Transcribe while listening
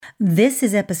This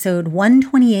is episode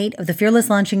 128 of the Fearless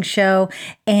Launching Show,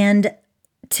 and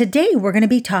today we're going to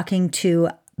be talking to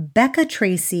Becca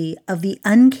Tracey of The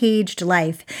Uncaged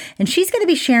Life, and she's going to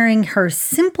be sharing her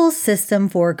simple system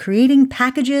for creating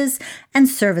packages and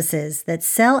services that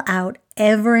sell out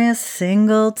every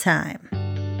single time.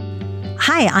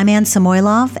 Hi, I'm Anne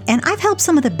Samoilov, and I've helped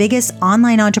some of the biggest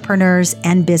online entrepreneurs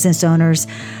and business owners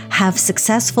have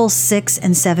successful 6-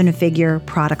 and 7-figure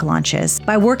product launches.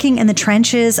 By working in the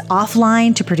trenches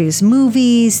offline to produce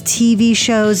movies, TV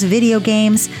shows, video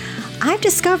games, I've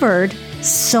discovered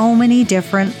so many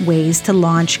different ways to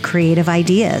launch creative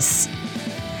ideas.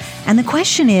 And the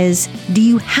question is, do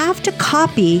you have to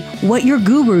copy what your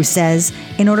guru says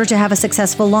in order to have a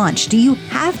successful launch? Do you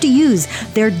have to use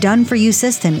their done-for-you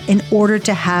system in order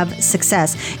to have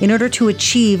success, in order to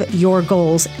achieve your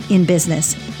goals in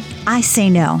business? I say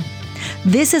no.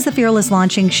 This is the Fearless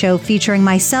Launching Show featuring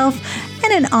myself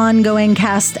and an ongoing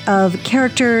cast of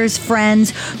characters,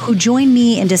 friends who join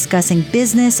me in discussing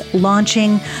business,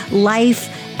 launching,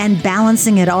 life, and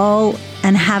balancing it all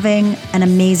and having an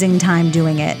amazing time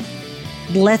doing it.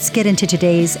 Let's get into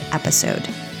today's episode.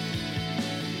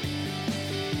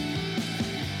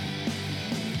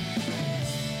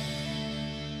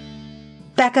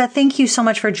 Becca, thank you so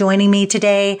much for joining me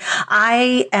today.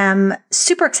 I am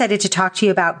super excited to talk to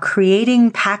you about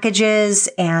creating packages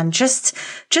and just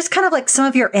kind of like some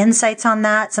of your insights on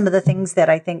that, some of the things that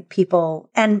I think people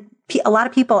and a lot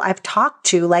of people I've talked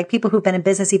to, like people who've been in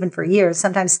business even for years,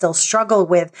 sometimes still struggle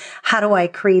with how do I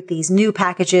create these new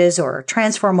packages or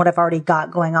transform what I've already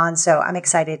got going on. So I'm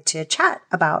excited to chat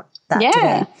about that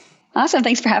today. Awesome.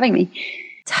 Thanks for having me.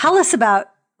 Tell us about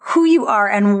who you are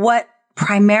and what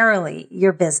primarily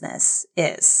your business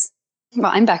is.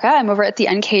 Well, I'm Becca. I'm over at The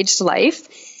Uncaged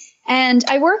Life. And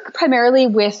I work primarily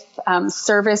with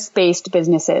service-based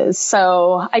businesses.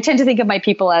 So I tend to think of my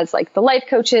people as like the life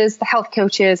coaches, the health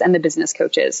coaches, and the business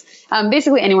coaches.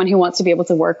 Basically anyone who wants to be able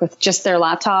to work with just their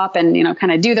laptop and,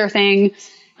 kind of do their thing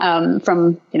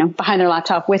from, behind their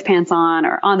laptop with pants on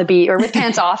or on the beat or with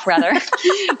pants off, rather.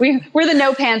 We're the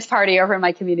no pants party over in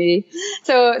my community.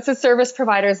 So service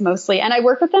providers mostly. And I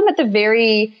work with them at the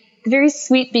very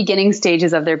sweet beginning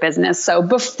stages of their business. So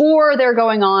before they're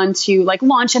going on to like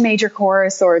launch a major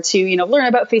course or to, learn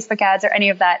about Facebook ads or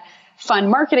any of that fun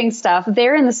marketing stuff,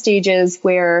 they're in the stages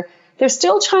where they're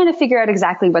still trying to figure out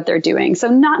exactly what they're doing. So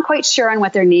not quite sure on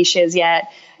what their niche is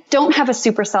yet, don't have a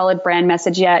super solid brand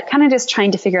message yet, kind of just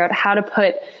trying to figure out how to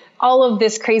put all of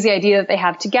this crazy idea that they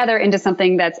have together into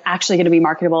something that's actually going to be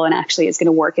marketable and actually is going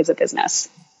to work as a business.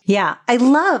 Yeah, I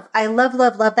love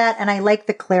that. And I like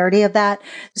the clarity of that.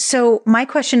 So my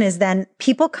question is then,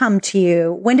 people come to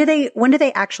you. When do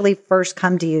they actually first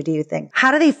come to you, do you think?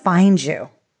 How do they find you?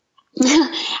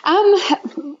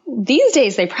 These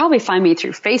days, they probably find me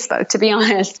through Facebook, to be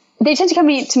honest. They tend to come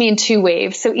to me in two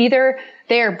waves. So either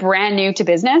they're brand new to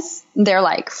business. They're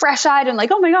like fresh-eyed and like,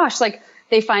 oh my gosh, like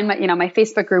they find my, my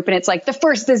Facebook group and it's like the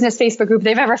first business Facebook group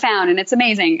they've ever found. And it's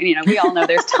amazing. And, we all know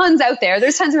there's tons out there.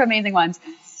 There's tons of amazing ones.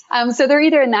 So they're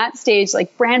either in that stage,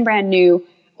 like brand new,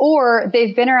 or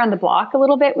they've been around the block a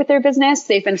little bit with their business.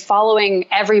 They've been following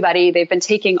everybody. They've been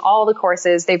taking all the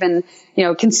courses. They've been,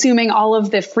 consuming all of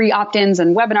the free opt-ins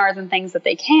and webinars and things that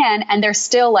they can. And they're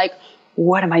still like,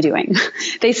 what am I doing?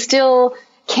 They still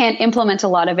can't implement a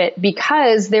lot of it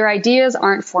because their ideas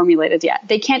aren't formulated yet.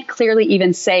 They can't clearly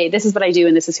even say, this is what I do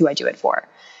and this is who I do it for.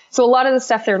 So a lot of the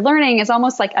stuff they're learning is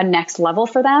almost like a next level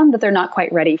for them that they're not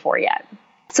quite ready for yet.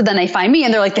 So then they find me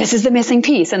and they're like, this is the missing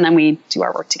piece. And then we do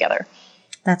our work together.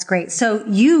 That's great. So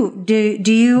you do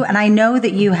you, and I know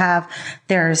that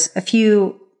there's a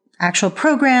few actual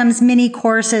programs, mini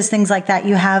courses, things like that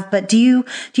you have, but do you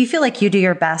feel like you do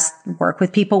your best work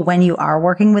with people when you are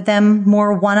working with them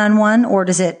more one-on-one, or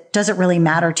does it really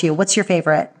matter to you? What's your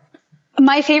favorite?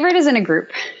 My favorite is in a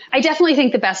group. I definitely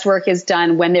think the best work is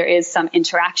done when there is some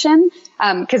interaction,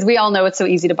 because we all know it's so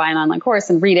easy to buy an online course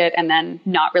and read it and then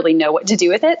not really know what to do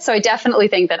with it. So I definitely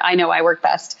think that I know I work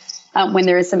best when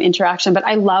there is some interaction. But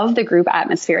I love the group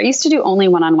atmosphere. I used to do only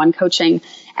one-on-one coaching,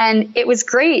 and it was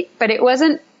great, but it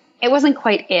wasn't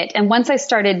quite it. And once I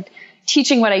started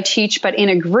teaching what I teach, but in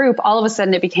a group, all of a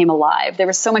sudden it became alive. There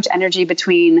was so much energy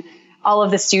between all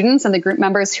of the students and the group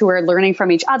members who are learning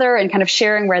from each other and kind of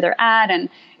sharing where they're at and,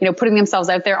 putting themselves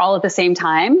out there all at the same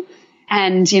time.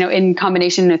 And, in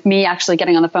combination with me actually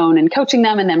getting on the phone and coaching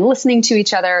them and then listening to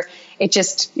each other, it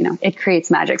just, it creates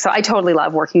magic. So I totally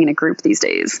love working in a group these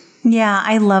days. Yeah,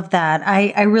 I love that.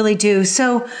 I really do.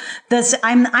 So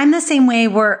I'm the same way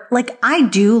where like I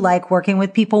do like working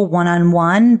with people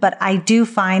one-on-one, but I do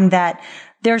find that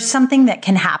there's something that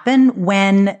can happen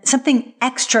something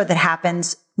extra that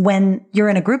happens when you're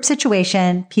in a group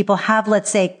situation. People have, let's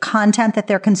say, content that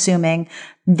they're consuming.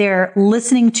 They're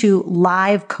listening to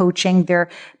live coaching.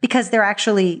 Because they're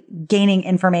actually gaining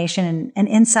information and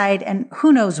insight and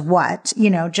who knows what,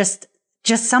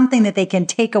 just something that they can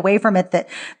take away from it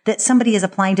that somebody is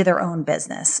applying to their own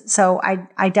business. So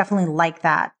I definitely like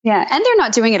that. Yeah. And they're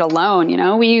not doing it alone.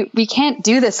 We can't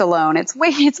do this alone. It's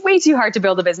way too hard to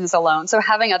build a business alone. So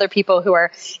having other people who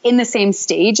are in the same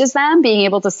stage as them, being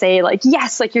able to say like,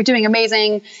 yes, like you're doing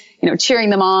amazing, cheering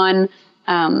them on,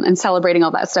 and celebrating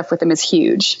all that stuff with them is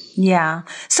huge. Yeah.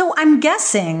 So I'm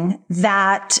guessing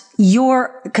that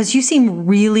because you seem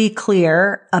really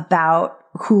clear about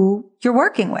who you're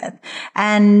working with.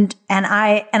 And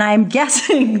I'm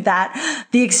guessing that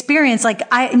the experience, like,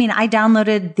 I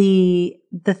downloaded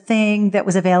the thing that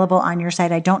was available on your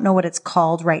site. I don't know what it's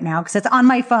called right now because it's on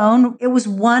my phone. It was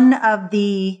one of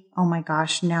oh my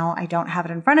gosh, now I don't have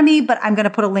it in front of me, but I'm going to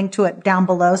put a link to it down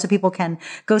below so people can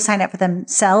go sign up for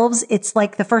themselves. It's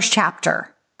like the first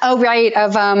chapter. Oh, right.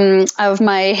 Of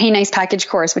my Hey Nice package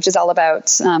course, which is all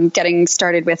about, getting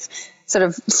started with sort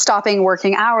of stopping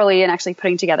working hourly and actually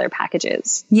putting together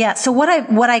packages. Yeah. So what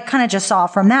I kind of just saw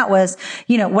from that was,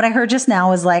 what I heard just now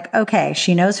was like, okay,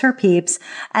 she knows her peeps.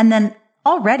 And then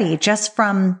already just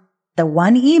from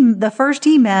the first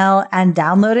email and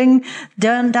downloading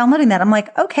that, I'm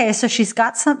like, okay, so she's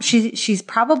got she's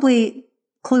probably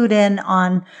clued in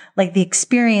on like the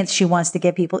experience she wants to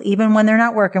give people, even when they're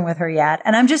not working with her yet.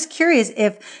 And I'm just curious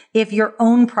if your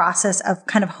own process of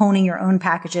kind of honing your own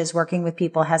packages, working with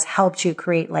people has helped you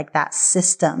create like that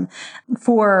system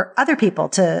for other people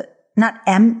to not,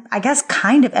 I guess,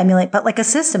 kind of emulate, but like a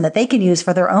system that they can use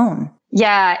for their own.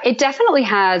 Yeah, it definitely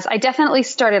has. I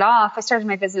started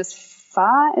my business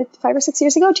 5 or 6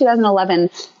 years ago, 2011.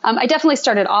 I definitely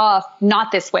started off not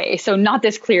this way. So not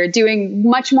this clear, doing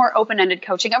much more open-ended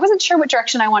coaching. I wasn't sure what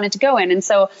direction I wanted to go in. And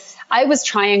so I was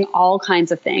trying all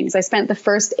kinds of things. I spent the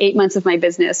first 8 months of my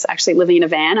business actually living in a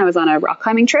van. I was on a rock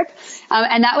climbing trip.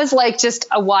 And that was like just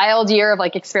a wild year of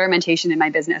like experimentation in my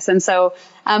business. And so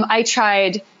I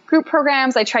tried group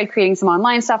programs. I tried creating some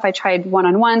online stuff. I tried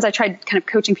one-on-ones. I tried kind of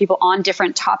coaching people on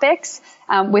different topics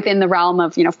within the realm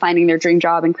of, finding their dream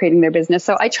job and creating their business.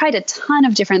 So I tried a ton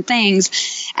of different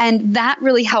things. And that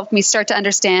really helped me start to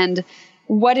understand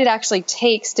what it actually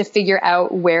takes to figure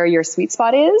out where your sweet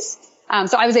spot is.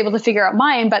 So I was able to figure out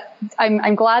mine, but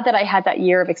I'm glad that I had that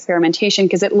year of experimentation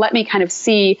because it let me kind of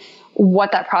see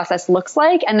what that process looks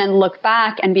like and then look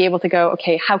back and be able to go,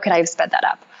 okay, how could I have sped that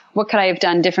up? What could I have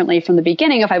done differently from the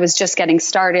beginning if I was just getting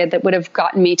started that would have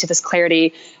gotten me to this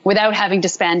clarity without having to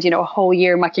spend, a whole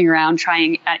year mucking around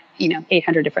trying at,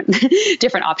 800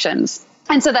 different options.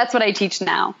 And so that's what I teach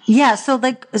now. Yeah.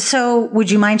 So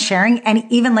would you mind sharing and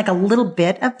even like a little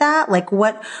bit of that? Like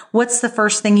what's the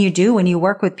first thing you do when you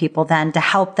work with people then to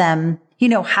help them,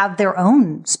 have their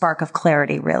own spark of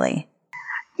clarity really?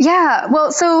 Yeah.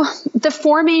 Well, so the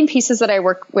 4 main pieces that I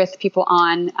work with people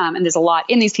on, and there's a lot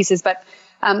in these pieces, but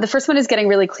the first one is getting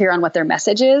really clear on what their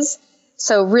message is.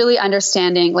 So really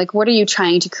understanding, like, what are you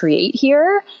trying to create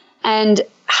here? And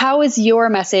how is your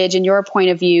message and your point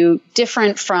of view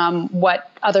different from what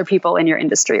other people in your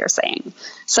industry are saying?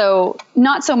 So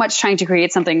not so much trying to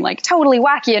create something like totally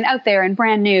wacky and out there and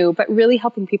brand new, but really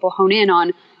helping people hone in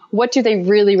on what do they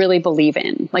really, really believe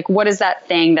in? Like, what is that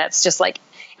thing that's just like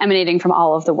emanating from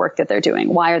all of the work that they're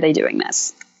doing? Why are they doing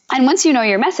this? And once you know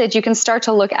your message, you can start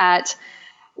to look at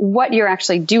what you're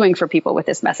actually doing for people with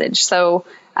this message. So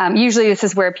usually this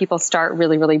is where people start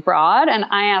really, really broad. And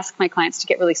I ask my clients to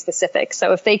get really specific.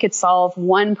 So if they could solve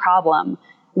one problem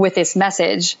with this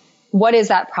message, what is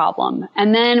that problem?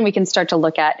 And then we can start to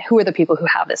look at who are the people who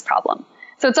have this problem.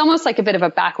 So it's almost like a bit of a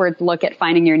backward look at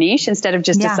finding your niche instead of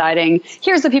just deciding,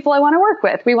 here's the people I want to work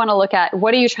with. We want to look at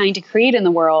what are you trying to create in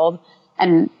the world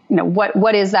and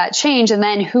what is that change? And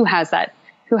then who has that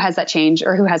change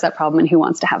or who has that problem and who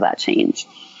wants to have that change.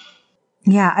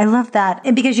 Yeah, I love that.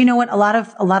 And because you know what, a lot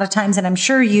of times, and I'm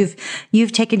sure you've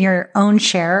taken your own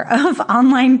share of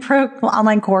online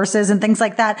courses and things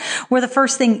like that, where the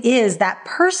first thing is that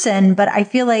person. But I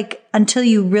feel like until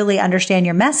you really understand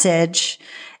your message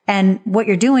and what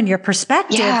you're doing, your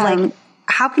perspective, like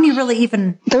how can you really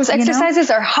even, those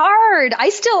exercises are hard. I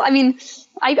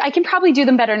can probably do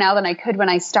them better now than I could when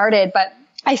I started, but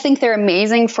I think they're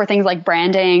amazing for things like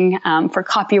branding, for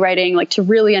copywriting, like to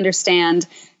really understand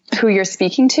who you're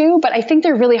speaking to. But I think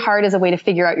they're really hard as a way to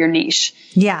figure out your niche.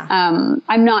 Yeah.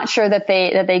 I'm not sure that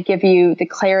they give you the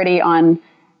clarity on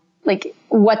like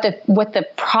what the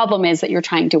problem is that you're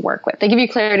trying to work with. They give you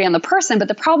clarity on the person, but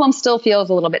the problem still feels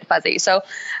a little bit fuzzy. So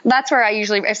that's where I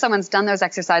usually, if someone's done those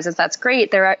exercises, that's great.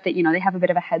 They have a bit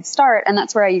of a head start. And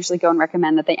that's where I usually go and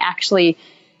recommend that they actually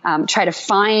try to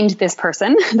find this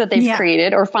person that they've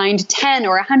created, or find 10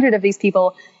 or 100 of these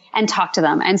people and talk to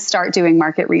them and start doing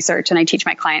market research. And I teach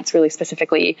my clients really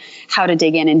specifically how to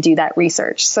dig in and do that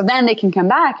research. So then they can come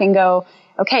back and go,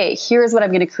 okay, here's what I'm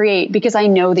going to create because I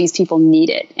know these people need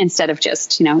it, instead of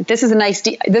just, this is a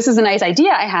nice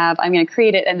idea I have. I'm going to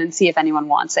create it and then see if anyone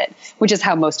wants it, which is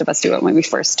how most of us do it when we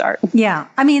first start. Yeah.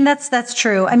 I mean, that's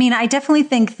true. I mean, I definitely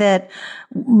think that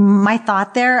my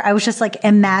thought there, I was just like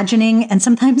imagining, and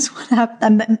sometimes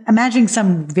I'm imagining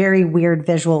some very weird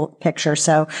visual picture.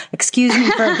 So excuse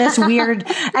me for this weird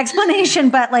explanation,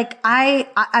 but like I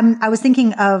was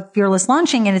thinking of Fearless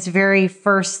launching in its very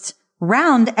first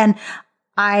round, and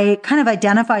I kind of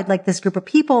identified like this group of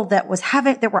people that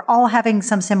were all having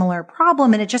some similar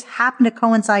problem. And it just happened to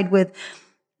coincide with,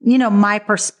 my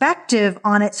perspective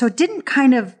on it. So it didn't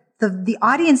the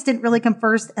audience didn't really come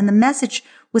first, and the message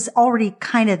was already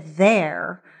kind of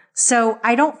there. So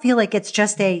I don't feel like it's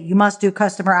just you must do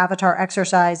customer avatar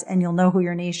exercise and you'll know who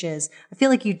your niche is. I feel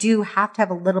like you do have to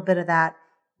have a little bit of that,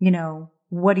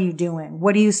 what are you doing?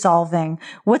 What are you solving?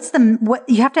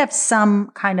 You have to have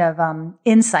some kind of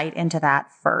insight into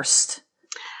that first.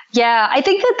 Yeah, I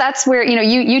think that's where,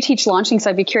 you teach launching, so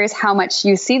I'd be curious how much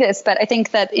you see this, but I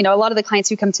think that, a lot of the clients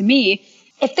who come to me,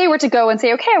 if they were to go and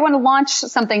say, okay, I want to launch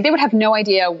something, they would have no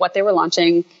idea what they were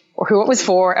launching or who it was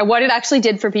for and what it actually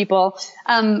did for people.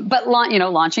 But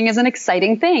launching is an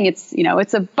exciting thing. It's,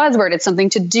 it's a buzzword. It's something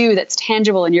to do that's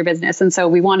tangible in your business. And so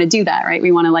we want to do that, right?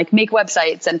 We want to make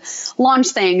websites and launch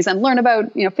things and learn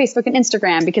about, Facebook and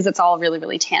Instagram, because it's all really,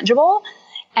 really tangible.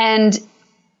 And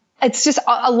it's just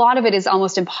a lot of it is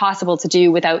almost impossible to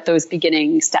do without those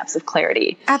beginning steps of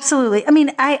clarity. Absolutely. I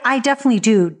mean, I definitely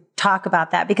do talk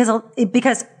about that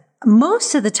because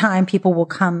most of the time people will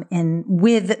come in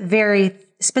with very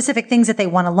specific things that they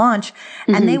want to launch,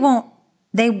 and they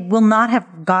will not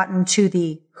have gotten to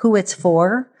the who it's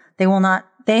for.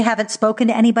 They haven't spoken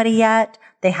to anybody yet.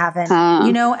 They haven't,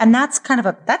 and that's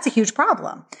that's a huge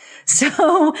problem.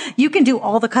 So you can do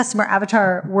all the customer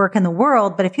avatar work in the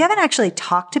world, but if you haven't actually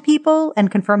talked to people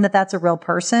and confirmed that that's a real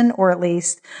person, or at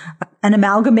least an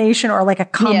amalgamation or like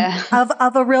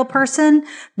of a real person,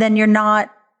 then you're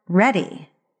not ready,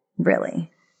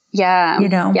 really. Yeah.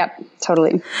 Yep.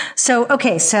 Totally. So,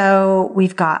 okay. So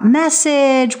we've got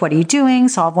message. What are you doing?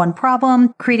 Solve one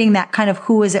problem, creating that kind of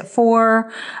who is it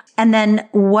for? And then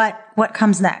what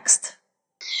comes next?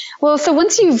 Well, so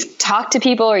once you've talked to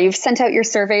people, or you've sent out your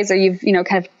surveys, or you've,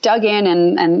 kind of dug in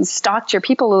and stalked your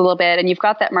people a little bit, and you've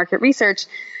got that market research,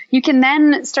 you can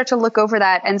then start to look over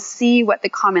that and see what the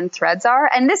common threads are.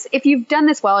 And this, if you've done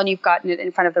this well and you've gotten it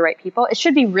in front of the right people, it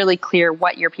should be really clear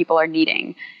what your people are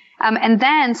needing. And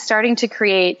then starting to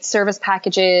create service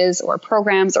packages or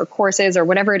programs or courses or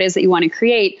whatever it is that you want to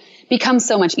create becomes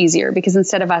so much easier, because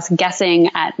instead of us guessing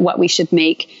at what we should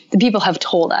make, the people have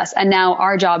told us. And now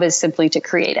our job is simply to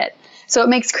create it. So it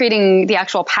makes creating the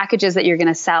actual packages that you're going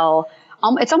to sell,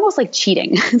 it's almost like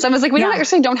cheating. It's almost like we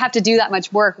don't have to do that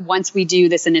much work once we do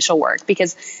this initial work,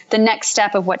 because the next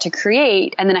step of what to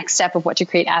create and the next step of what to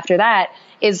create after that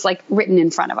is like written in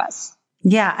front of us.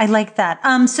 Yeah, I like that.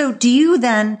 So do you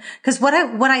then, because what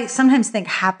I sometimes think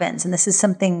happens, and this is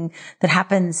something that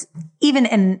happens even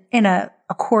in a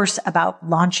course about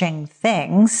launching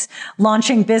things,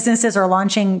 launching businesses or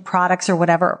launching products or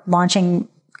whatever, launching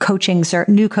coaching,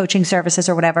 new coaching services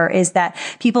or whatever, is that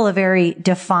people have a very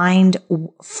defined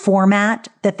format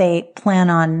that they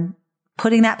plan on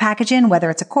putting that package in,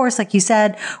 whether it's a course, like you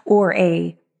said, or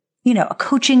a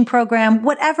coaching program,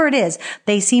 whatever it is.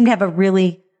 They seem to have a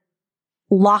really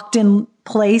locked in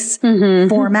place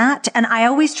format. And I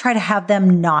always try to have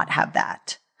them not have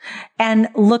that, and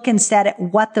look instead at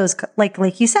what those, like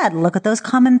you said, look at those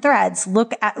common threads,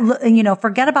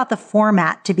 forget about the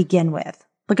format to begin with.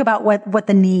 Look about what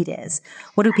the need is.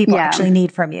 What do people actually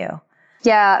need from you?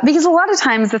 Yeah. Because a lot of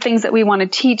times the things that we want to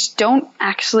teach don't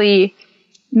actually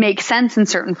make sense in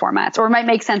certain formats, or might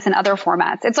make sense in other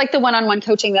formats. It's like the one-on-one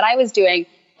coaching that I was doing.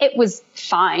 It was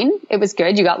fine. It was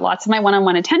good. You got lots of my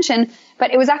one-on-one attention,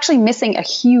 but it was actually missing a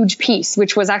huge piece,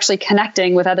 which was actually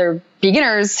connecting with other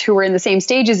beginners who were in the same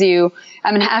stage as you,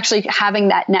 and actually having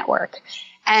that network.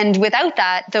 And without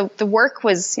that, the work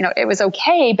was, it was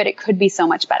okay, but it could be so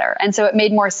much better. And so it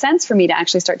made more sense for me to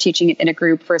actually start teaching it in a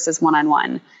group versus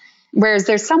one-on-one. Whereas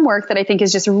there's some work that I think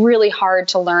is just really hard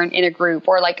to learn in a group,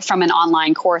 or like from an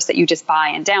online course that you just buy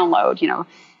and download.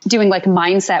 doing like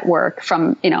mindset work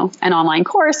from, an online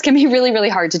course can be really, really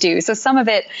hard to do. So some of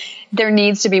it, there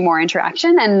needs to be more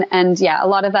interaction. And yeah, a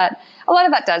lot of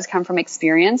that does come from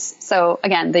experience. So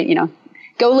again,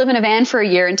 go live in a van for a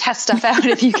year and test stuff out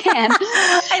if you can.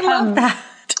 I love that.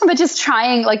 But just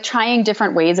trying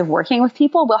different ways of working with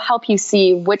people will help you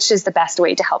see which is the best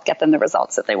way to help get them the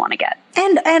results that they want to get.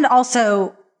 And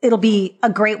also it'll be a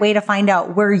great way to find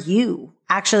out where you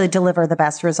actually deliver the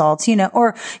best results,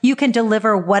 or you can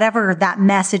deliver whatever that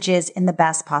message is in the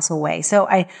best possible way. So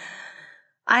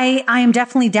I am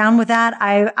definitely down with that.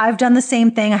 I've done the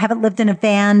same thing. I haven't lived in a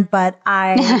van, but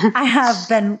I have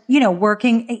been,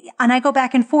 working, and I go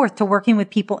back and forth to working with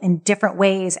people in different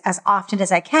ways as often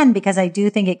as I can, because I do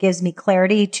think it gives me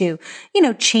clarity to,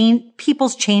 change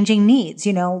people's changing needs,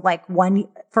 like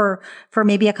for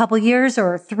maybe a couple years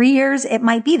or 3 years, it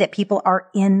might be that people are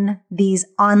in these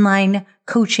online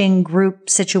coaching group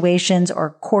situations or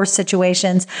course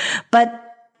situations, but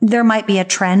there might be a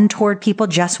trend toward people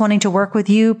just wanting to work with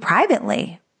you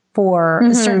privately for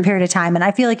a certain period of time. And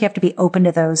I feel like you have to be open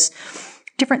to those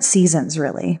different seasons,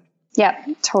 really. Yeah,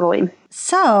 totally.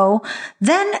 So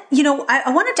then,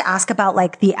 I wanted to ask about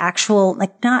like the actual,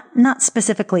 like not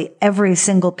specifically every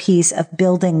single piece of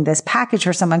building this package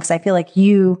for someone, because I feel like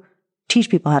you teach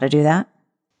people how to do that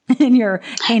in your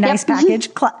Hey Nice package.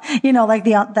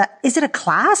 Is it a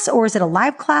class or is it a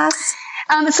live class?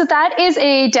 So that is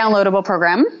a downloadable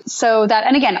program. So that,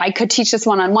 and again, I could teach this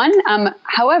one-on-one.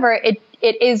 However,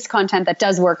 it is content that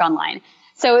does work online.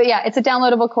 So yeah, it's a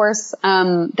downloadable course.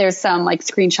 There's some like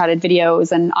screenshotted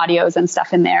videos and audios and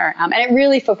stuff in there. And it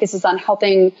really focuses on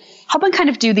helping kind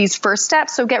of do these first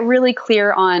steps. So get really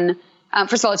clear on,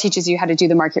 first of all, it teaches you how to do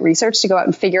the market research to go out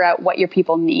and figure out what your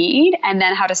people need, and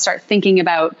then how to start thinking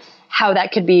about how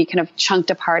that could be kind of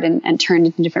chunked apart and turned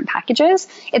into different packages.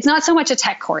 It's not so much a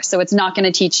tech course. So it's not going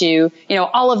to teach you,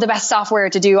 all of the best software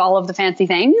to do all of the fancy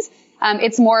things.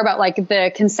 It's more about like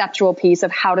the conceptual piece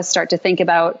of how to start to think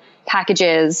about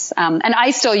packages. And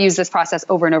I still use this process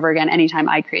over and over again anytime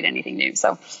I create anything new.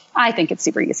 So I think it's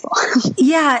super useful.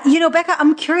 Yeah. Becca,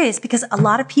 I'm curious because a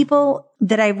lot of people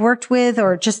that I've worked with,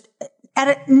 or just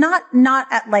not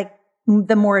at like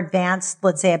the more advanced,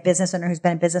 let's say a business owner who's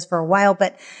been in business for a while,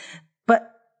 but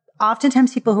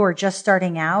oftentimes people who are just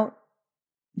starting out,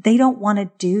 they don't want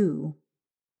to do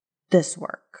this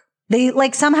work. They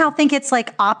like somehow think it's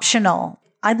like optional.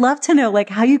 I'd love to know like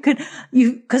how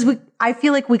I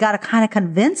feel like we got to kind of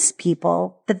convince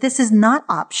people that this is not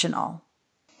optional.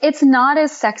 It's not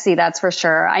as sexy, that's for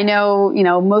sure. I know,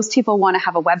 most people want to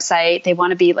have a website. They want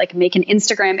to be like making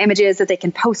Instagram images that they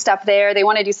can post up there. They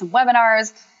want to do some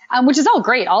webinars. Which is all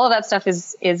great. All of that stuff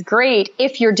is great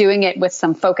if you're doing it with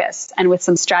some focus and with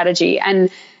some strategy. And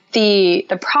the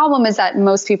problem is that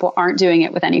most people aren't doing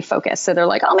it with any focus. So they're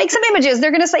like, I'll make some images.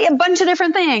 They're going to say a bunch of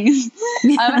different things.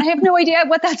 And I have no idea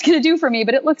what that's going to do for me,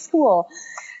 but it looks cool.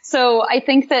 So I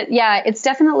think that, yeah, it's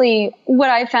definitely what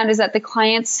I've found is that the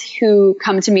clients who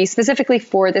come to me specifically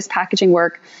for this packaging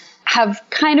work have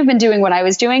kind of been doing what I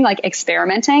was doing, like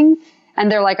experimenting. And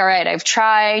they're like, all right, I've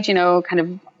tried, kind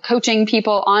of coaching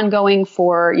people ongoing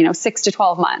for, 6 to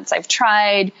 12 months. I've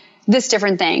tried this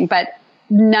different thing, but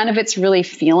none of it's really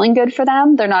feeling good for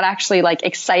them. They're not actually like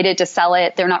excited to sell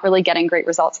it. They're not really getting great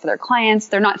results for their clients.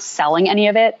 They're not selling any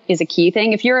of it is a key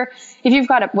thing. If you've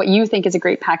got what you think is a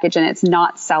great package and it's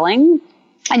not selling,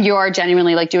 and you are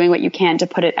genuinely like doing what you can to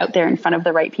put it out there in front of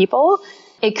the right people,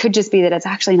 it could just be that it's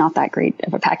actually not that great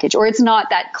of a package, or it's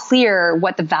not that clear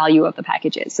what the value of the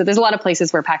package is. So there's a lot of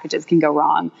places where packages can go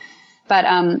wrong. But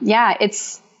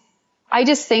I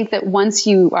just think that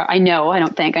I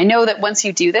know that once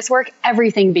you do this work,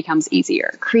 everything becomes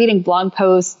easier. Creating blog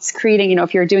posts,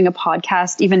 if you're doing a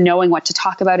podcast, even knowing what to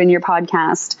talk about in your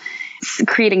podcast,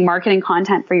 creating marketing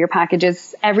content for your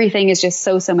packages, everything is just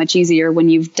so much easier when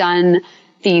you've done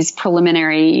these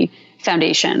preliminary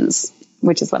foundations,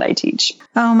 which is what I teach.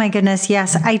 Oh my goodness.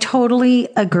 Yes, I totally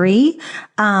agree.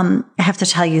 I have to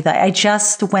tell you that I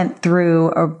just went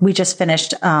through, or we just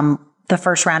finished, the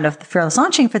first round of the Fearless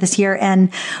Launching for this year.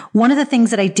 And one of the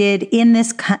things that I did in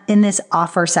this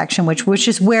offer section, which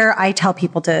is where I tell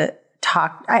people to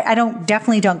talk, I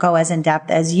definitely don't go as in depth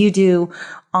as you do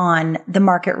on the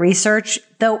market research,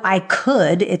 though I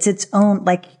could. It's its own,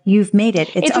 like you've made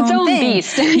it its own thing,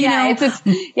 beast.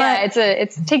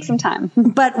 It takes some time.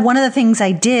 But one of the things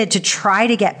I did to try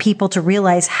to get people to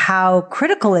realize how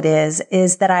critical it is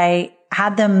that I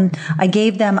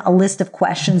gave them a list of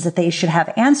questions that they should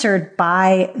have answered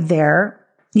by their,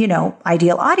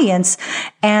 ideal audience.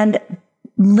 And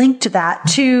linked that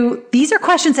to, these are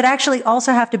questions that actually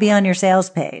also have to be on your sales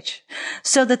page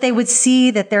so that they would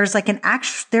see that there's like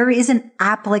there is an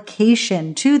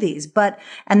application to these.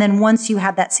 And then once you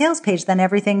have that sales page, then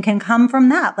everything can come from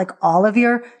that, like all of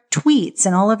your tweets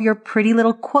and all of your pretty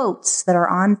little quotes that are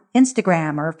on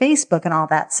Instagram or Facebook and all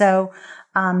that. So,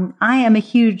 I am a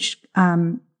huge,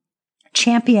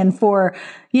 champion for,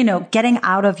 getting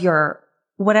out of your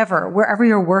wherever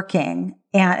you're working,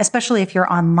 and especially if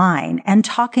you're online, and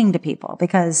talking to people,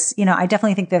 because, I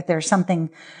definitely think that there's something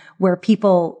where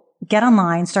people get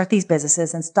online, start these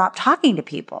businesses, and stop talking to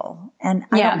people. And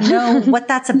I don't know what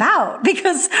that's about,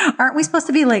 because aren't we supposed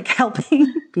to be like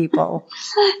helping people?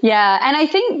 Yeah. And I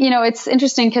think, it's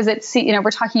interesting because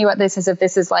we're talking about this as if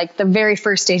this is like the very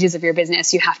first stages of your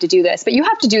business. You have to do this, but you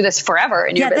have to do this forever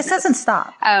in your business. This doesn't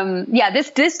stop.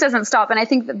 This doesn't stop. And I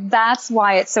think that's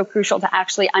why it's so crucial to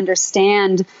actually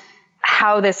understand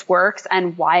how this works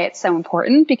and why it's so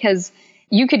important, because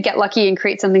you could get lucky and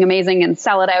create something amazing and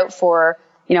sell it out for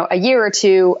a year or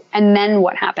two, and then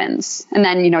what happens? And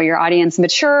then, your audience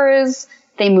matures,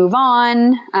 they move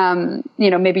on.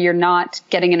 Maybe you're not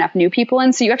getting enough new people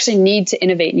in. So you actually need to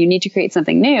innovate and you need to create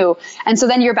something new. And so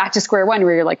then you're back to square one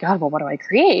where you're like, God, well, what do I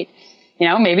create?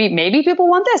 Maybe people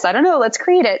want this. I don't know. Let's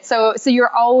create it. So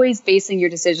you're always basing your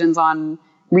decisions on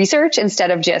research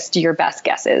instead of just your best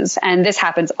guesses. And this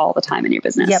happens all the time in your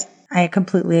business. Yep. I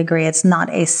completely agree. It's not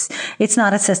a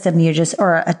system you just,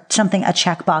 or a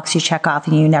checkbox you check off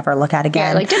and you never look at again.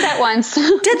 Yeah, like did that once.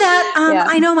 Did that.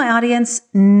 I know my audience.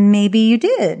 Maybe you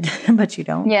did, but you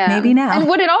don't. Yeah. Maybe now. And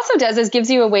what it also does is gives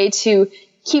you a way to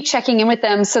keep checking in with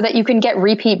them so that you can get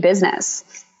repeat business.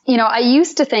 I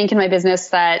used to think in my business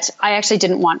that I actually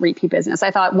didn't want repeat business.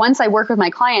 I thought once I work with my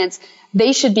clients,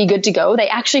 they should be good to go. They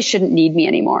actually shouldn't need me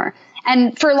anymore.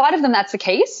 And for a lot of them, that's the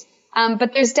case.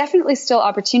 But there's definitely still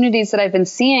opportunities that I've been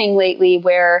seeing lately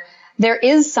where there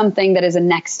is something that is a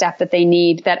next step that they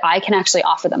need that I can actually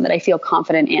offer them, that I feel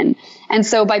confident in. And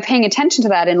so by paying attention to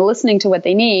that and listening to what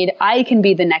they need, I can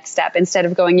be the next step instead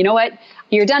of going, you know what,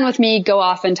 you're done with me, go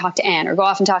off and talk to Anne or go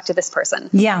off and talk to this person.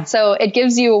 Yeah. So it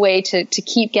gives you a way to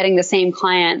keep getting the same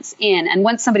clients in. And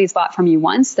once somebody's bought from you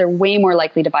once, they're way more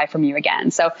likely to buy from you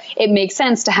again. So it makes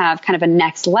sense to have kind of a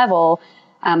next level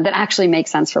that actually makes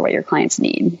sense for what your clients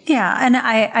need. Yeah. And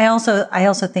I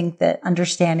also think that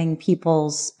understanding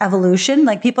people's evolution,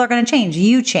 like people are going to change,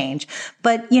 you change,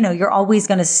 but you're always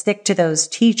going to stick to those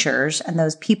teachers and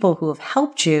those people who have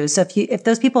helped you. So if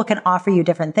those people can offer you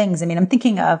different things, I'm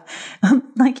thinking of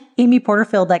like Amy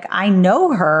Porterfield, like I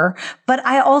know her, but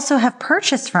I also have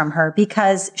purchased from her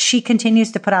because she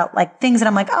continues to put out like things that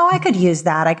I'm like, oh, I could use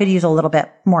that. I could use a little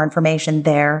bit more information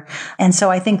there. And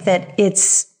so I think that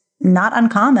it's not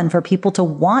uncommon for people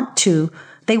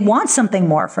they want something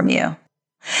more from you.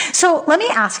 So let me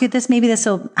ask you this,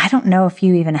 I don't know if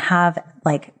you even have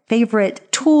like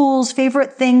favorite tools,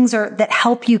 favorite things or that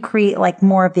help you create like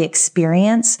more of the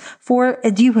experience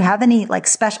do you have any like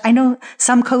special, I know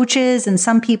some coaches and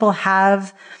some people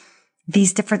have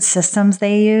these different systems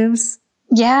they use.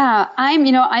 Yeah.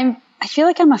 I feel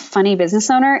like I'm a funny business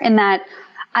owner in that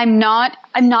I'm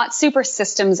not super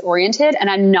systems oriented and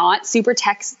I'm not super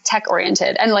tech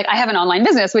oriented. And like, I have an online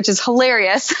business, which is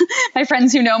hilarious. My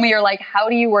friends who know me are like, how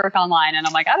do you work online? And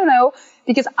I'm like, I don't know,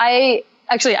 because I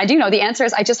do know. The answer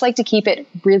is I just like to keep it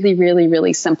really, really,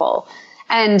 really simple.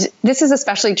 And this is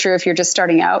especially true if you're just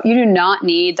starting out. You do not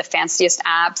need the fanciest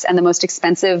apps and the most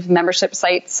expensive membership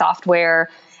site software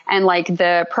and like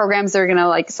the programs that are going to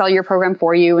like sell your program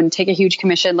for you and take a huge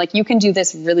commission. Like you can do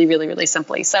this really, really, really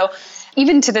simply. So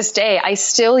even to this day, I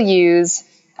still use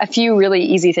a few really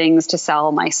easy things to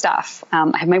sell my stuff.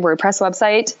 I have my WordPress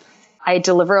website. I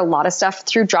deliver a lot of stuff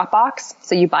through Dropbox.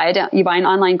 So you buy an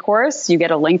online course, you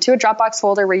get a link to a Dropbox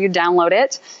folder where you download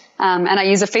it. And I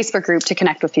use a Facebook group to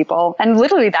connect with people. And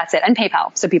literally that's it. And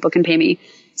PayPal, so people can pay me.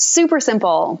 Super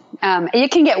simple.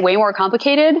 It can get way more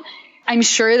complicated. I'm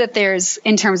sure that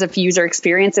in terms of user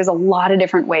experience, there's a lot of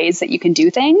different ways that you can do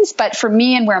things. But for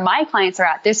me and where my clients are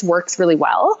at, this works really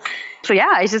well. So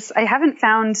yeah, I haven't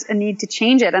found a need to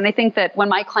change it. And I think that when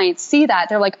my clients see that,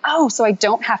 they're like, oh, so I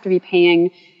don't have to be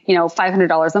paying,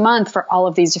 $500 a month for all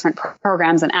of these different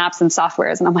programs and apps and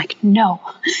softwares. And I'm like, no,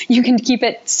 you can keep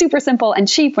it super simple and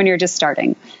cheap when you're just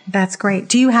starting. That's great.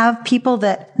 Do you have people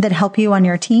that help you on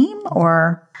your team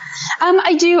or?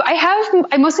 I do.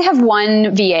 I mostly have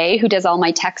one VA who does all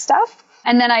my tech stuff.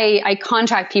 And then I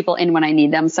contract people in when I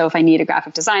need them. So if I need a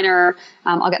graphic designer,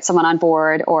 I'll get someone on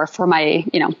board, or for my,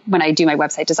 when I do my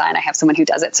website design, I have someone who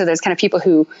does it. So there's kind of people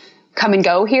who come and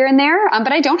go here and there.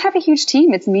 But I don't have a huge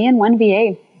team. It's me and one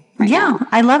VA. now.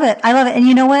 I love it. I love it. And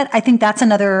you know what? I think that's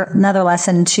another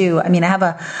lesson too. I mean, I have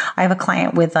a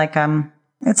client with like,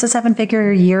 it's a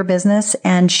 7-figure year business,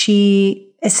 and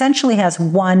she essentially has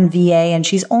one VA, and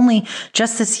she's only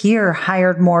just this year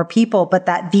hired more people, but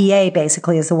that VA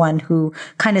basically is the one who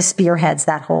kind of spearheads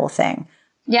that whole thing.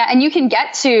 Yeah. And you can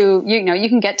get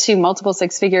to multiple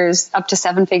 6 figures up to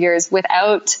 7 figures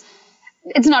without,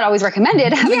 it's not always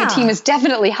recommended. Having a team is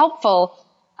definitely helpful.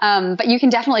 But you can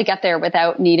definitely get there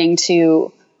without needing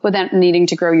to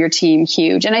grow your team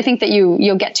huge. And I think that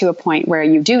you'll get to a point where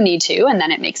you do need to, and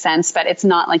then it makes sense, but it's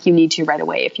not like you need to right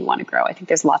away if you want to grow. I think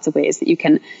there's lots of ways that you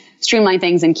can streamline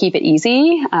things and keep it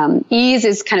easy. Ease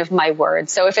is kind of my word.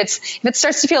 So if it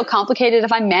starts to feel complicated,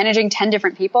 if I'm managing 10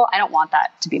 different people, I don't want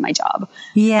that to be my job.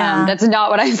 Yeah. That's not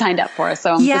what I signed up for.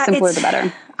 So the simpler the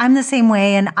better. I'm the same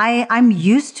way. And I'm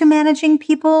used to managing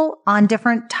people on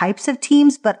different types of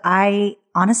teams, but I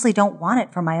honestly don't want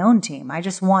it for my own team. I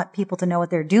just want people to know what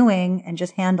they're doing and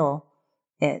just handle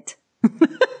it.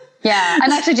 Yeah.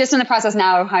 I'm actually just in the process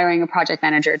now of hiring a project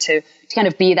manager to kind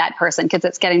of be that person, because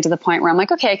it's getting to the point where I'm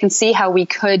like, okay, I can see how we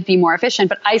could be more efficient,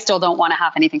 but I still don't want to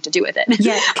have anything to do with it.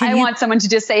 Yeah, I want someone to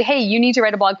just say, hey, you need to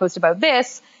write a blog post about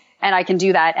this. And I can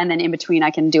do that. And then in between,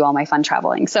 I can do all my fun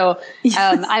traveling. So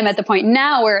I'm at the point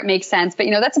now where it makes sense. But,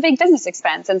 that's a big business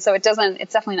expense. And so it's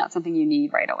definitely not something you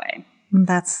need right away.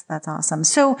 That's awesome.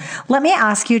 So let me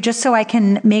ask you, just so I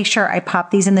can make sure I pop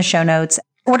these in the show notes,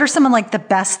 what are some of like the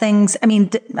best things? I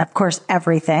mean, of course,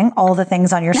 everything, all the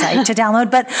things on your site to download,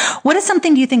 but what is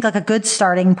something you think like a good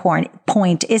starting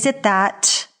point? Is it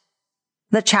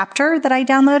the chapter that I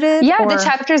downloaded? Yeah, the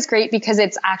chapter is great because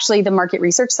it's actually the market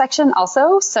research section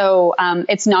also. So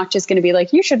it's not just going to be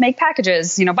like, you should make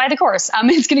packages, buy the course.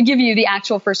 It's going to give you the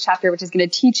actual first chapter, which is going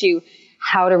to teach you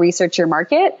how to research your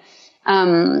market.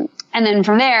 And then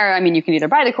from there, you can either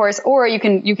buy the course or you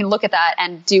can look at that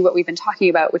and do what we've been talking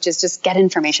about, which is just get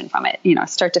information from it,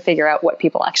 start to figure out what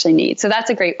people actually need. So that's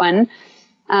a great one.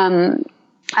 I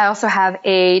also have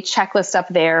a checklist up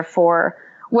there for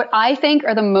what I think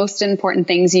are the most important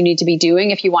things you need to be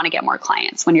doing if you want to get more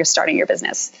clients when you're starting your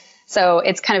business. So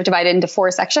it's kind of divided into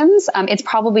 4 sections. It's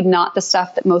probably not the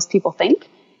stuff that most people think.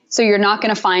 So you're not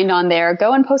going to find on there,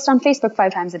 go and post on Facebook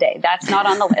 5 times a day. That's not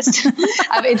on the list.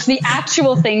 It's the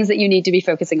actual things that you need to be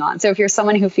focusing on. So if you're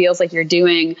someone who feels like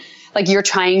you're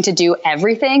trying to do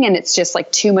everything and it's just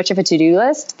like too much of a to-do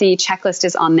list, the checklist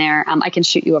is on there. I can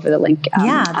shoot you over the link.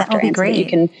 That would be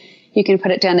great. You can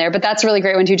put it down there, but that's a really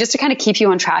great one too, just to kind of keep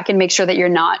you on track and make sure that you're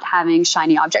not having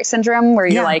shiny object syndrome where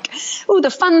you're like, oh, the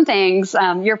fun things,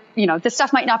 this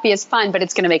stuff might not be as fun, but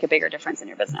it's going to make a bigger difference in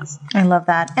your business. I love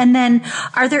that. And then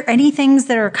are there any things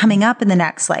that are coming up in the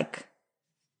next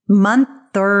month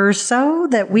or so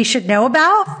that we should know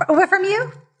about from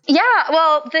you? Yeah,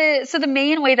 well, the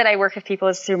main way that I work with people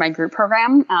is through my group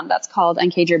program. That's called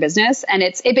Uncage Your Business. And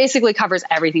it basically covers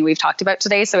everything we've talked about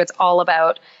today. So it's all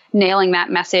about nailing that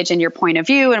message and your point of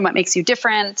view and what makes you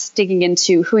different, digging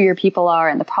into who your people are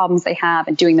and the problems they have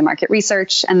and doing the market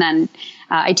research. And then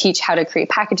I teach how to create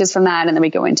packages from that. And then we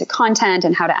go into content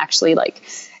and how to actually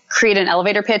create an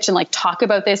elevator pitch and talk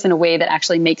about this in a way that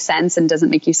actually makes sense and doesn't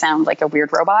make you sound like a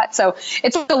weird robot. So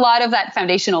it's a lot of that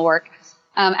foundational work.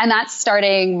 And that's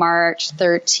starting March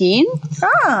 13th.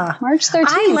 March 13th.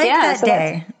 I like that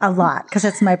day a lot because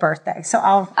it's my birthday. So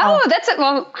that's it.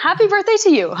 Well, happy birthday to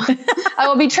you. I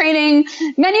will be training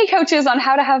many coaches on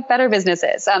how to have better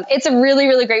businesses. It's a really,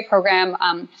 really great program.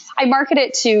 I market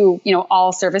it to,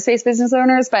 all service-based business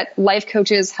owners, but life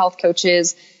coaches, health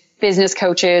coaches, business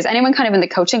coaches, anyone kind of in the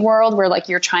coaching world where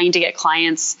you're trying to get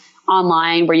clients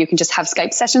online where you can just have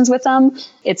Skype sessions with them.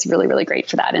 It's really, really great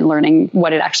for that and learning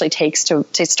what it actually takes to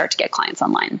start to get clients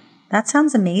online. That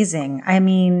sounds amazing. I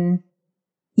don't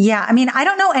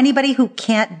know anybody who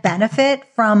can't benefit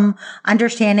from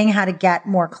understanding how to get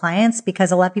more clients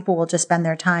because a lot of people will just spend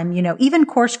their time, even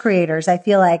course creators, I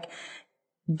feel like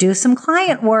do some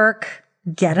client work,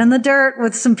 get in the dirt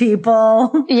with some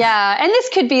people. Yeah. And this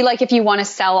could be if you want to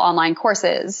sell online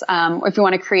courses, or if you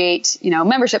want to create,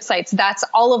 membership sites, that's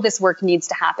all of this work needs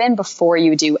to happen before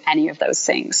you do any of those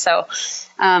things. So,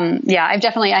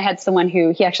 I had someone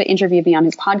he actually interviewed me on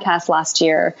his podcast last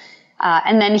year.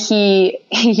 And then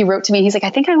he wrote to me, he's like,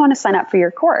 I think I want to sign up for your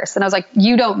course. And I was like,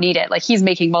 you don't need it. He's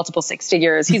making multiple 6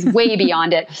 figures. He's way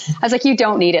beyond it. I was like, you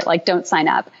don't need it. Don't sign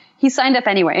up. he signed up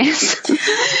anyways.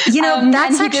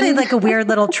 That's actually like a weird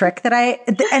little trick that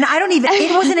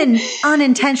it wasn't an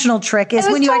unintentional trick, is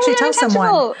when you actually tell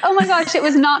someone. Oh my gosh, it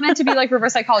was not meant to be like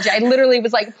reverse psychology. I literally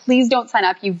was like, please don't sign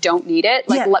up. You don't need it.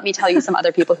 Like, let me tell you some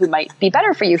other people who might be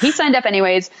better for you. He signed up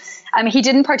anyways. He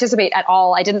didn't participate at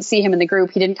all. I didn't see him in the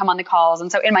group. He didn't come on the calls.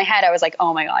 And so in my head, I was like,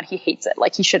 oh my God, he hates it.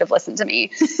 Like, he should have listened to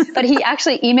me. But he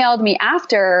actually emailed me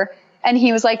after, and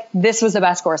he was like, this was the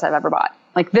best course I've ever bought.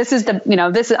 Like, this is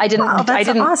I didn't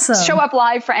awesome. show up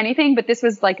live for anything, but this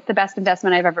was like the best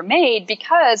investment I've ever made,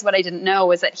 because what I didn't know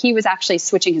was that he was actually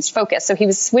switching his focus. So he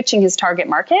was switching his target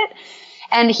market,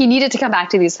 and he needed to come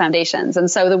back to these foundations.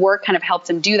 And so the work kind of helped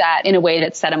him do that in a way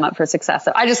that set him up for success.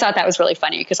 So I just thought that was really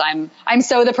funny, because I'm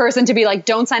so the person to be like,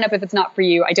 don't sign up if it's not for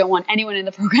you. I don't want anyone in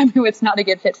the program who it's not a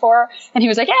good fit for. And he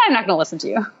was like, yeah, I'm not going to listen to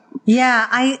you. Yeah,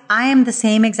 I am the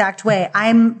same exact way.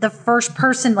 I'm the first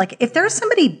person, like, if there's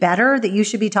somebody better that you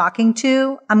should be talking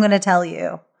to, I'm going to tell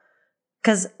you,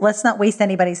 because let's not waste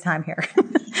anybody's time here.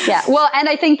 Yeah. Well, and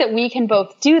I think that we can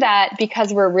both do that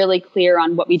because we're really clear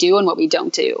on what we do and what we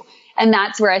don't do. And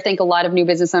that's where I think a lot of new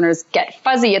business owners get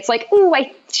fuzzy. It's like, ooh,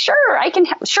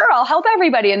 I'll help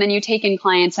everybody. And then you take in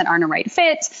clients that aren't a right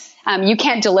fit. You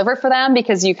can't deliver for them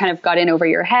because you kind of got in over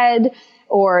your head,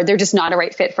 or they're just not a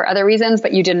right fit for other reasons,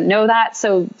 but you didn't know that.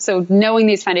 So knowing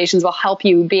these foundations will help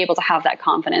you be able to have that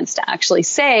confidence to actually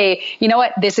say, you know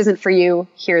what, this isn't for you.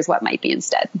 Here's what might be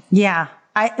instead. Yeah.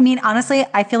 I mean, honestly,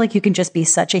 I feel like you can just be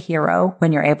such a hero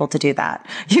when you're able to do that.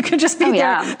 You can just be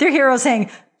their hero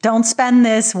saying, don't spend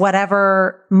this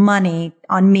whatever money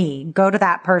on me. Go to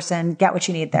that person, get what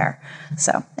you need there.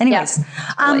 So anyways,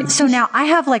 so now I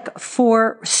have like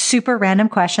 4 super random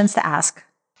questions to ask.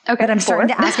 Okay. But I'm starting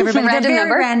to ask everybody. They're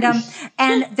very random,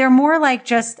 and they're more like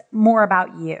just more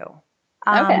about you.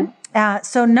 Okay.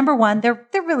 So number 1, they're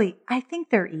really, I think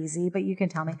they're easy, but you can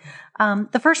tell me.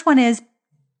 The first one is,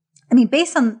 I mean,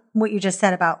 based on what you just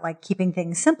said about like keeping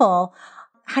things simple,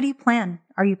 how do you plan?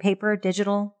 Are you paper,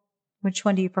 digital? Which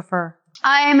one do you prefer?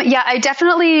 I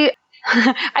definitely,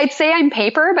 I'd say I'm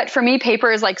paper, but for me,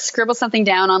 paper is like scribble something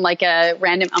down on like a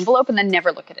random envelope and then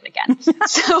never look at it again.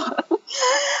 So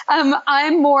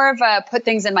I'm more of a put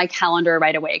things in my calendar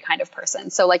right away kind of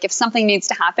person. So like if something needs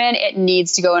to happen, it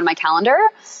needs to go in my calendar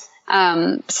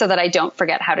so that I don't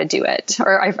forget how to do it,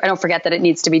 or I don't forget that it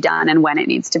needs to be done and when it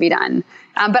needs to be done.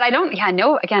 But I don't,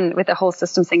 again, with the whole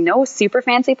system thing, no super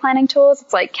fancy planning tools.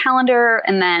 It's like calendar,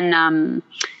 and then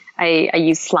I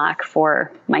use Slack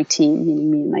for my team, meaning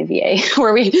me and my VA,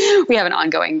 where we have an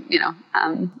ongoing,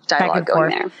 dialogue going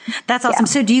there. That's awesome.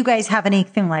 Yeah. So do you guys have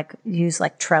anything like use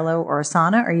like Trello or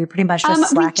Asana, or are you pretty much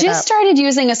just Slack it up? We just started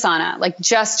using Asana, like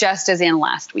just as in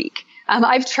last week.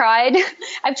 I've tried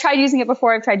using it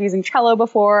before. I've tried using Trello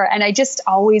before, and I just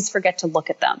always forget to look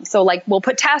at them. So like we'll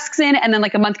put tasks in, and then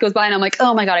like a month goes by and I'm like,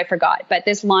 oh my God, I forgot. But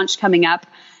this launch coming up,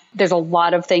 there's a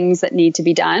lot of things that need to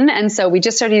be done. And so we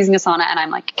just started using Asana, and I'm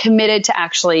like committed to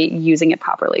actually using it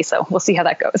properly. So we'll see how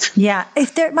that goes. Yeah.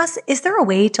 Is there a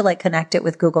way to like connect it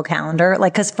with Google Calendar?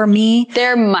 Like, cause for me,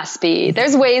 there must be,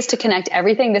 there's ways to connect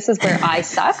everything. This is where I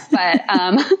suck, but,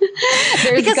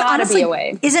 there's gotta be a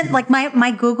way. Isn't like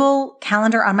my Google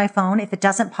Calendar on my phone, if it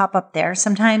doesn't pop up there,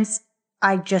 sometimes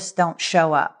I just don't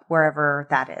show up wherever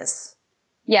that is.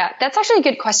 Yeah. That's actually a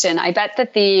good question. I bet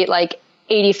that the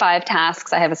 85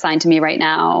 tasks I have assigned to me right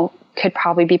now could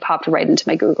probably be popped right into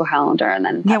my Google Calendar. And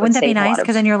then wouldn't that be nice?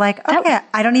 Because then you're like, okay,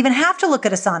 I don't even have to look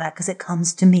at Asana because it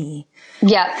comes to me.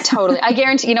 Yeah, totally. I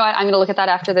guarantee, you know what? I'm going to look at that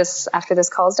after this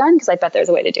call's done, because I bet there's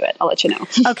a way to do it. I'll let you know.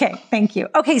 Okay. Thank you.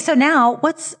 Okay. So now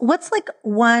what's like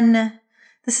one,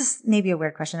 this is maybe a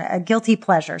weird question, a guilty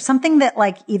pleasure, something that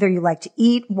like either you like to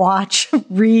eat, watch,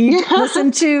 read,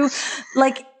 listen to,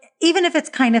 like, even if it's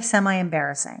kind of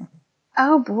semi-embarrassing.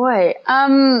 Oh boy.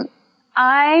 I've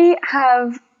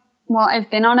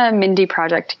been on a Mindy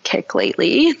project kick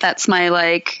lately. That's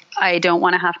my I don't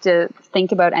want to have to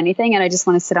think about anything, and I just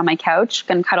want to sit on my couch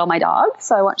and cuddle my dog.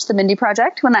 So I watch the Mindy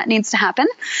project when that needs to happen.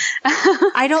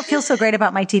 I don't feel so great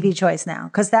about my TV choice now,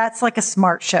 because that's like a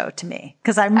smart show to me.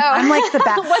 Because I'm like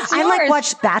I like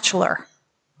watch Bachelor.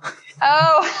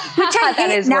 Oh, which I hate. That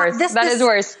is worse. That is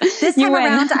worse. This time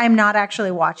around, I'm not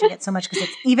actually watching it so much because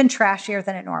it's even trashier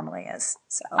than it normally is.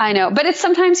 So I know, but it's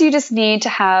sometimes you just need to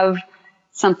have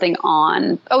something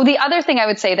on. Oh, the other thing I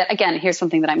would say that, again, here's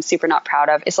something that I'm super not proud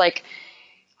of, is like,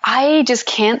 I just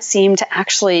can't seem to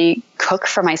actually cook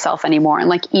for myself anymore and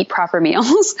like eat proper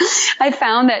meals. I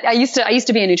found that I used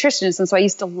to be a nutritionist, and so I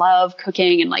used to love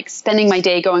cooking and like spending my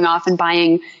day going off and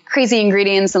buying crazy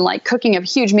ingredients and like cooking a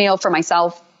huge meal for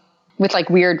myself with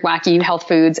like weird, wacky health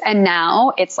foods. And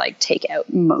now it's like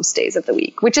takeout most days of the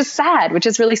week, which is sad, which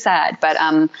is really sad. But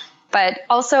but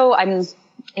also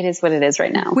it is what it is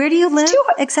right now. Where do you live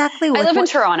exactly? I live in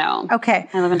Toronto. Okay.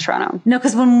 I live in Toronto. No,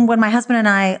 because when my husband and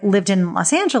I lived in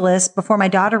Los Angeles before my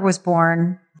daughter was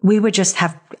born, we would just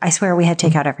I swear we had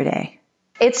takeout every day.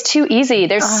 It's too easy.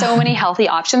 There's so many healthy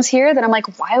options here that I'm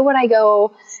like, why would I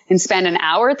go and spend an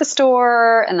hour at the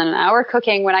store and then an hour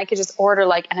cooking when I could just order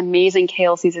like an amazing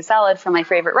kale Caesar salad from my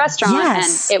favorite restaurant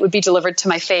and it would be delivered to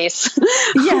my face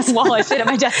while I sit at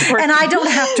my desk working. And I don't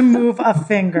have to move a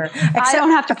finger. I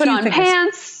don't have to put on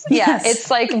pants. Yeah. It's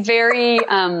like very,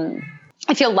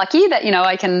 I feel lucky that,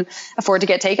 I can afford to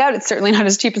get takeout. It's certainly not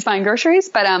as cheap as buying groceries,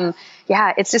 but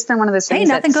it's just been one of those things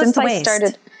that since I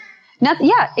started.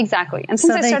 Yeah, exactly. And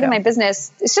since I started my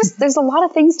business, it's just, there's a lot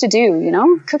of things to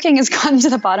do, Cooking has gotten to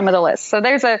the bottom of the list. So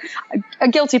there's a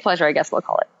guilty pleasure, I guess we'll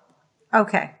call it.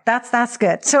 Okay. That's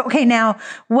good. So, okay. Now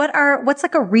what's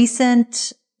like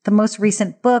the most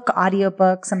recent book,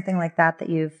 audiobook, something like that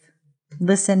you've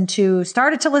listened to,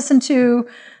 started to listen to,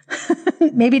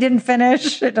 maybe didn't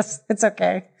finish. It's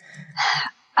okay.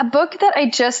 A book that I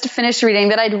just finished reading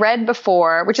that I'd read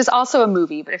before, which is also a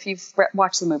movie, but if you've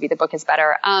watched the movie, the book is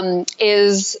better,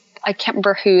 is, I can't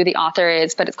remember who the author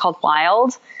is, but it's called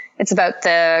Wild. It's about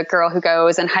the girl who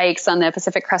goes and hikes on the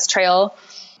Pacific Crest Trail.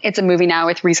 It's a movie now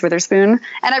with Reese Witherspoon.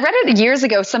 And I read it years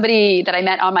ago. Somebody that I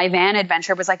met on my van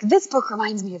adventure was like, this book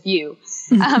reminds me of you.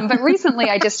 But recently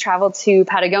I just traveled to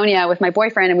Patagonia with my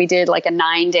boyfriend and we did like a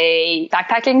 9-day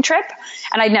backpacking trip.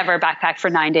 And I'd never backpacked for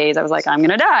 9 days. I was like, I'm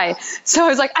going to die. So I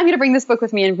was like, I'm going to bring this book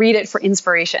with me and read it for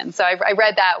inspiration. So I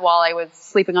read that while I was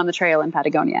sleeping on the trail in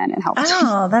Patagonia and it helped.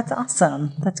 Oh, that's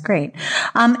awesome. That's great.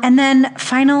 And then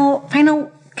final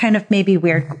kind of maybe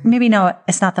weird. Maybe no,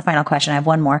 it's not the final question. I have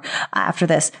one more after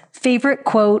this. Favorite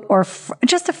quote or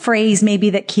just a phrase maybe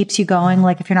that keeps you going.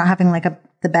 Like if you're not having like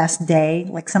the best day,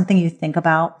 like something you think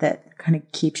about that kind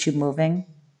of keeps you moving.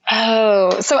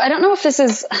 Oh, so I don't know if this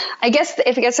is, I guess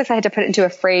if I had to put it into a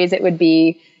phrase, it would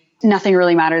be nothing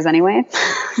really matters anyway.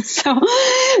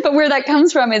 But where that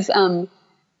comes from is,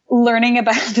 learning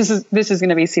about this is going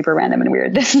to be super random and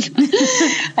weird.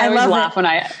 I always laugh when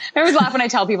I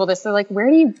tell people this. They're like,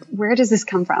 where does this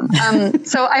come from?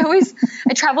 So I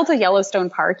traveled to Yellowstone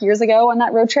Park years ago on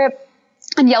that road trip,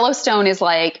 and Yellowstone is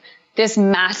like this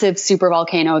massive super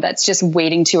volcano that's just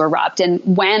waiting to erupt.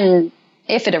 And when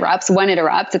it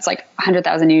erupts, it's like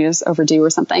 100,000 years overdue or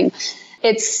something.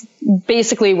 It's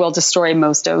basically will destroy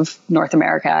most of North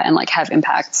America and like have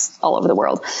impacts all over the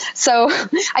world. So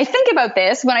I think about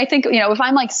this when I think, if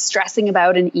I'm like stressing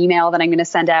about an email that I'm going to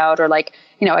send out, or like,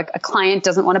 a client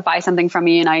doesn't want to buy something from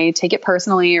me and I take it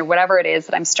personally or whatever it is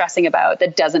that I'm stressing about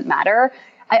that doesn't matter.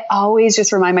 I always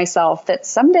just remind myself that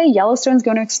someday Yellowstone's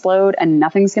going to explode and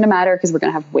nothing's going to matter because we're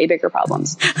going to have way bigger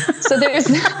problems. So there's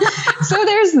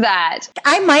that.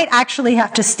 I might actually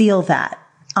have to steal that.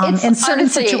 In certain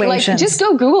situations. Like, just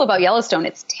go Google about Yellowstone.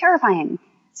 It's terrifying.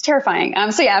 So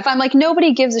yeah, if I'm like,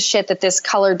 nobody gives a shit that this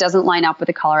color doesn't line up with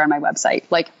the color on my website,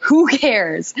 like who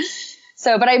cares?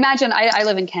 So, but I imagine, I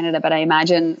live in Canada, but I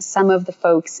imagine some of the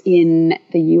folks in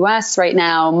the US right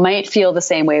now might feel the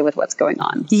same way with what's going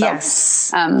on. So,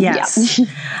 yes. Yeah.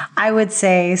 I would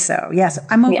say so. Yes.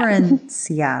 I'm over in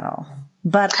Seattle,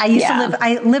 but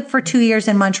I lived for 2 years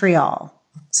in Montreal.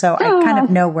 So I kind of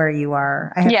know where you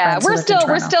are. I have friends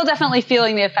we're still definitely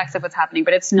feeling the effects of what's happening,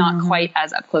 but it's not quite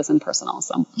as up close and personal.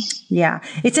 So yeah,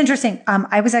 it's interesting.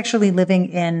 I was actually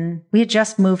we had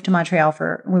just moved to Montreal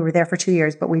we were there for 2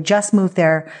 years, but we just moved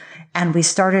there and we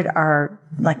started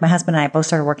my husband and I both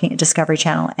started working at Discovery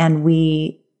Channel, and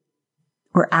we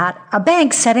were at a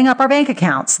bank setting up our bank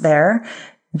accounts there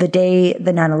the day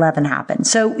the 9/11 happened.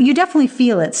 So you definitely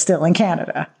feel it still in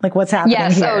Canada, like what's happening here.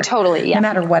 Yes, oh, totally. Yeah. No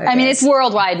matter what it is. I mean, it's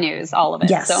worldwide news, all of it.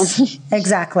 Yes, so.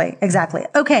 Exactly.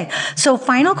 Okay. So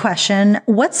final question,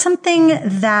 what's something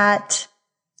that,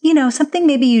 something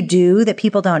maybe you do that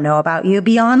people don't know about you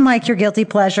beyond like your guilty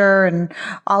pleasure and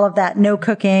all of that, no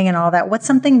cooking and all that? What's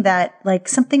something that like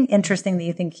something interesting that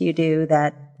you think you do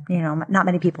that, not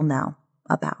many people know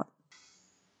about?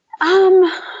 Oh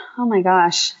my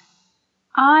gosh.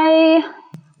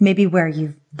 Maybe where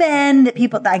you've been, that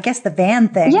people, I guess the van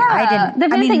thing. Yeah, the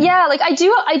van thing. Yeah, like I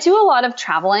do a lot of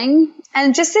traveling,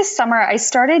 and just this summer I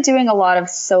started doing a lot of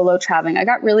solo traveling. I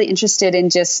got really interested in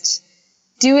just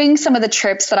doing some of the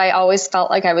trips that I always felt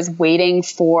like I was waiting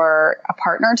for a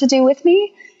partner to do with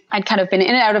me. I'd kind of been in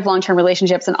and out of long-term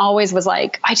relationships and always was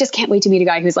like, I just can't wait to meet a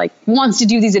guy who's like wants to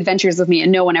do these adventures with me,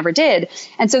 and no one ever did.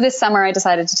 And so this summer I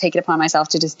decided to take it upon myself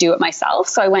to just do it myself.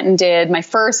 So I went and did my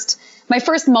first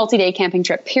multi-day camping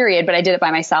trip, period, but I did it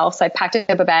by myself. So I packed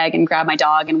up a bag and grabbed my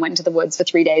dog and went into the woods for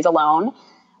 3 days alone.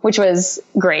 which was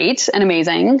great and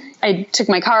amazing. I took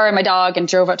my car and my dog and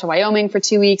drove out to Wyoming for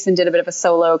 2 weeks and did a bit of a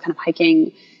solo kind of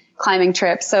hiking, climbing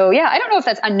trip. So yeah, I don't know if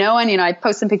that's unknown. I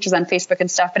post some pictures on Facebook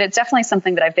and stuff, but it's definitely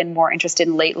something that I've been more interested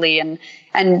in lately. And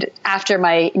after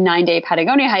my 9-day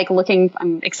Patagonia hike,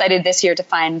 I'm excited this year to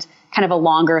find kind of a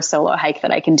longer solo hike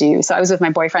that I can do. So I was with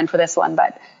my boyfriend for this one,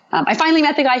 but I finally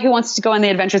met the guy who wants to go on the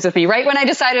adventures with me right when I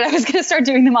decided I was going to start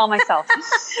doing them all myself.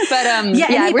 But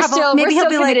we're still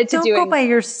committed to doing. Don't go by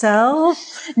yourself.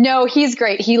 No, he's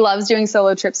great. He loves doing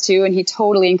solo trips too, and he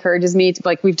totally encourages me to,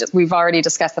 like, we've already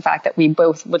discussed the fact that we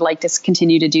both would like to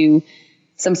continue to do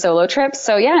some solo trips.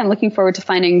 So yeah, I'm looking forward to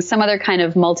finding some other kind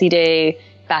of multi-day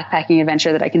backpacking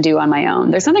adventure that I can do on my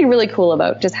own. There's something really cool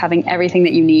about just having everything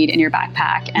that you need in your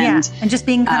backpack and just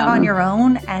being kind of on your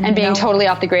own and being totally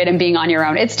off the grid and being on your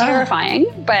own. It's terrifying,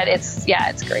 but it's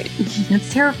great.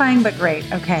 It's terrifying but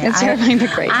great. Okay. It's terrifying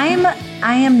but great.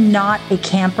 I am not a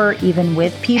camper even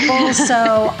with people,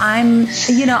 so I'm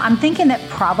thinking that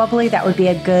probably that would be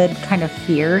a good kind of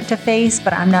fear to face,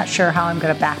 but I'm not sure how I'm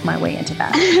going to back my way into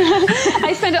that.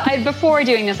 Before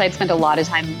doing this, I'd spent a lot of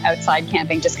time outside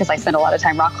camping just because I spent a lot of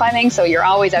time rock climbing, so you're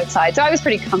always outside. So I was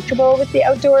pretty comfortable with the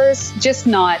outdoors, just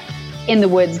not in the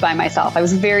woods by myself. I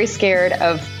was very scared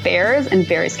of bears and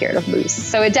very scared of moose.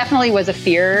 So it definitely was a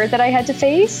fear that I had to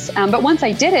face. But once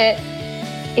I did it,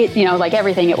 like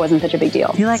everything, it wasn't such a big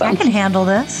deal. You're like, I can handle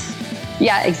this.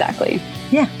 Yeah, exactly.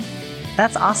 Yeah,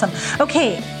 that's awesome.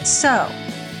 Okay, so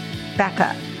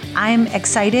Becca, I'm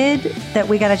excited that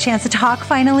we got a chance to talk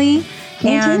finally.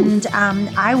 And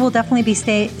I will definitely be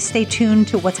stay tuned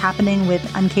to what's happening with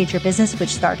Uncage Your Business,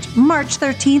 which starts March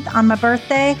 13th on my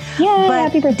birthday. Yeah, but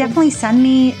happy birthday. Definitely send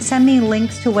me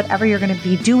links to whatever you're going to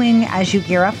be doing as you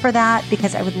gear up for that,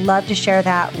 because I would love to share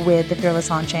that with the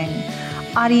Fearless Launching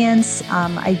audience.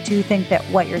 I do think that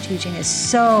what you're teaching is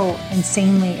so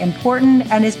insanely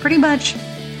important and is pretty much,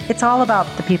 it's all about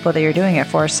the people that you're doing it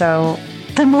for. So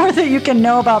the more that you can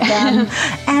know about them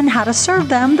and how to serve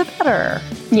them, the better.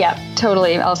 Yeah,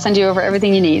 totally. I'll send you over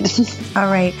everything you need. All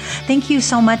right. Thank you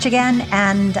so much again.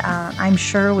 And I'm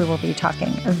sure we will be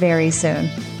talking very soon.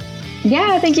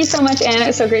 Yeah, thank you so much, Anna. It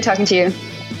was so great talking to you.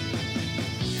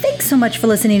 Thanks so much for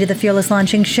listening to the Fearless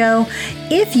Launching Show.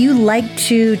 If you like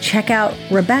to check out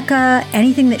Rebecca,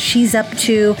 anything that she's up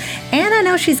to, and I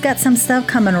know she's got some stuff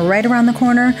coming right around the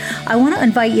corner, I want to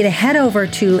invite you to head over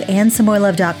to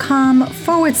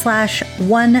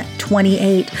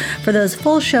AnnSamoylove.com/128 for those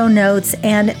full show notes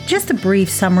and just a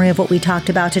brief summary of what we talked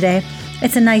about today.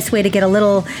 It's a nice way to get a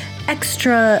little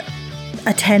extra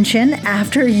attention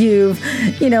after you've,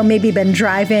 maybe been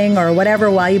driving or whatever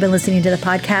while you've been listening to the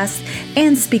podcast.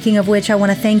 And speaking of which, I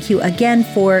want to thank you again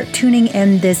for tuning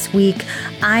in this week.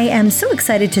 I am so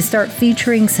excited to start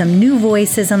featuring some new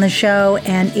voices on the show.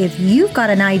 And if you've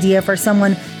got an idea for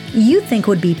someone you think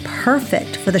would be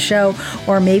perfect for the show,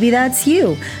 or maybe that's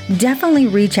you, definitely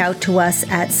reach out to us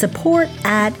at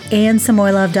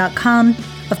support@AnnSamoylove.com.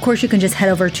 Of course, you can just head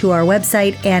over to our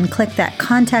website and click that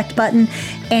contact button,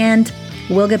 and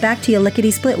we'll get back to you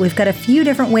lickety-split. We've got a few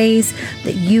different ways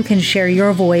that you can share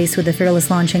your voice with the Fearless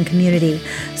Launching community.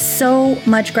 So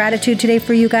much gratitude today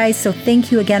for you guys. So thank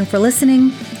you again for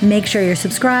listening. Make sure you're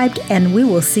subscribed, and we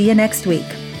will see you next week.